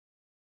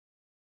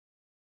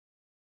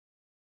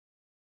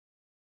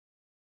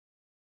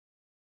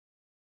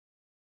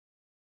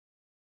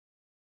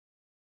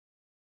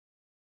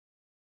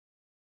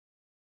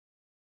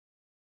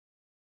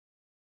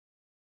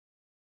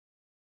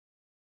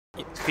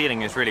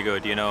feeling is really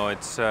good. You know,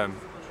 it's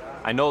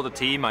I know the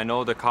team, I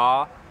know the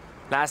car.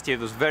 Last year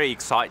it was very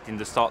exciting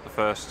to start the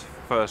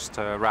first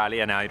rally,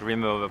 and I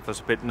remember I was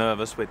a bit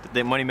nervous with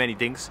the many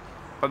things.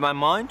 But my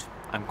mind,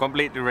 I'm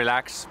completely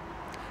relaxed.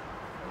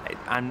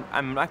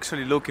 I'm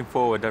actually looking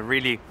forward. I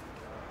really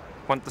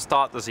want to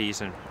start the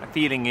season. My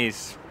feeling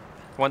is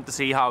I want to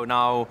see how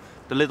now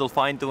the little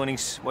fine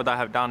tunings, what I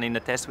have done in the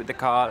test with the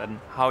car, and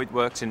how it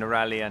works in the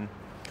rally and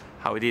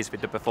how it is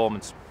with the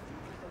performance.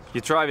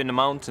 You drive in the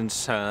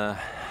mountains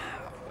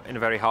in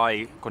very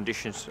high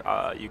conditions.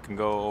 You can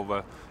go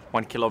over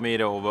 1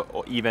 kilometer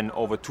or even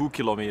over 2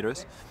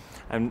 kilometers.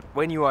 And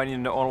when you are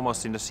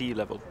almost in the sea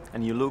level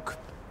and you look,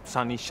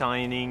 sun is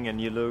shining,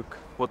 and you look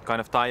what kind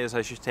of tires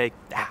I should take,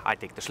 I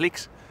take the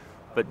slicks.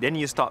 But then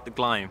you start to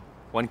climb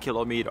 1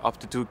 kilometer up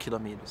to 2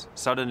 kilometers.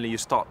 Suddenly you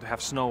start to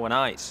have snow and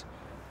ice.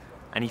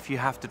 And if you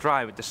have to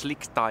drive with the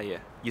slick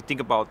tire, you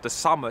think about the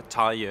summer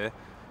tire,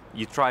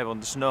 you drive on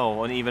the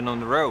snow and even on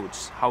the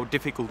roads, how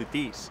difficult it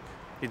is.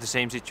 It's the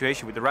same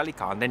situation with the rally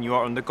car, and then you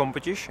are on the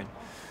competition.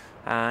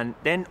 And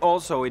then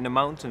also in the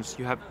mountains,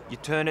 you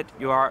turn it,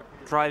 you are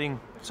driving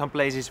some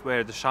places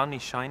where the sun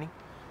is shining,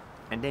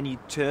 and then you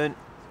turn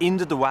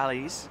into the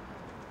valleys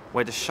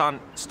where the sun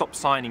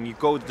stops shining, you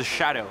go to the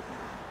shadow.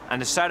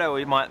 And the shadow,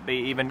 it might be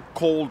even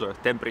colder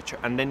temperature,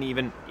 and then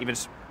even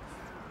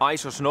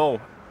ice or snow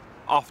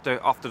after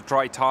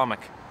dry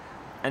tarmac.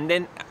 And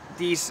then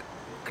these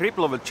grip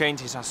level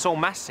changes are so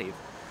massive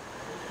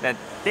that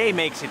they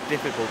makes it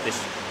difficult,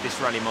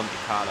 this Rally Monte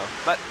Carlo.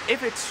 But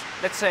if it's,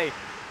 let's say,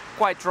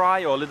 quite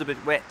dry or a little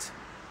bit wet,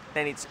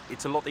 then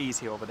it's a lot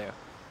easier over there.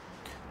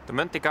 The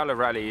Monte Carlo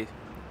rally,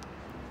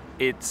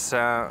 it's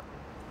a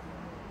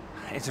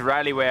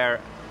rally where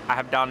I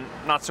have done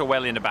not so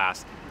well in the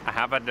past. I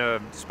have had,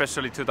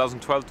 especially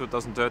 2012,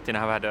 2013, I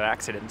have had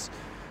accidents.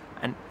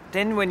 And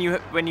then when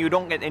you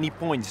don't get any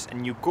points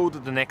and you go to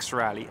the next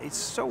rally, it's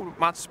so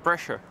much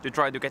pressure to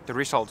try to get the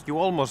result. You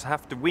almost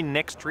have to win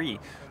next 3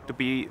 to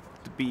be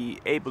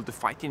able to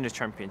fight in the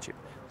championship.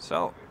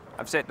 So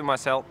I've said to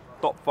myself,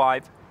 top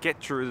 5, get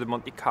through the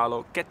Monte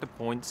Carlo, get the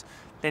points.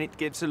 Then it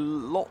gives a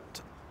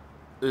lot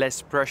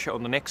less pressure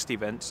on the next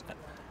events.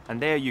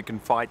 And there you can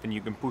fight and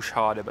you can push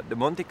harder. But the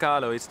Monte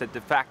Carlo is that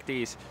the fact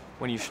is,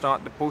 when you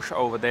start the push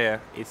over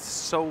there, it's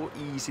so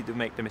easy to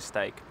make the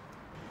mistake.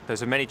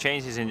 There's many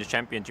changes in the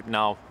championship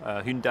now.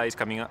 Hyundai is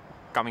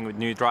coming with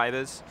new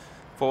drivers.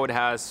 Ford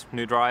has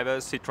new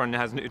drivers. Citroën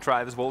has new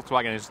drivers.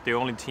 Volkswagen is the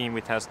only team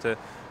which has the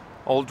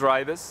old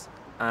drivers.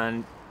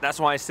 And that's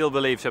why I still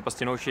believe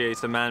Sebastian Ogier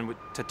is the man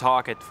to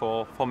target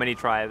for many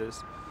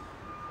drivers.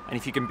 And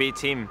if you can beat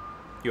him,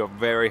 you are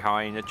very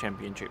high in the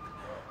championship.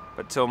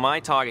 But so my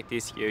target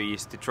this year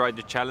is to try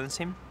to challenge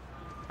him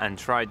and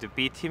try to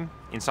beat him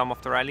in some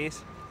of the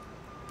rallies.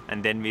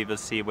 And then we will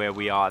see where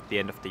we are at the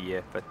end of the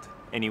year. But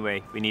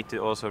anyway, we need to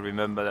also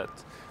remember that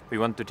we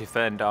want to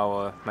defend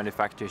our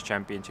manufacturers'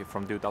 championship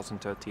from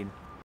 2013.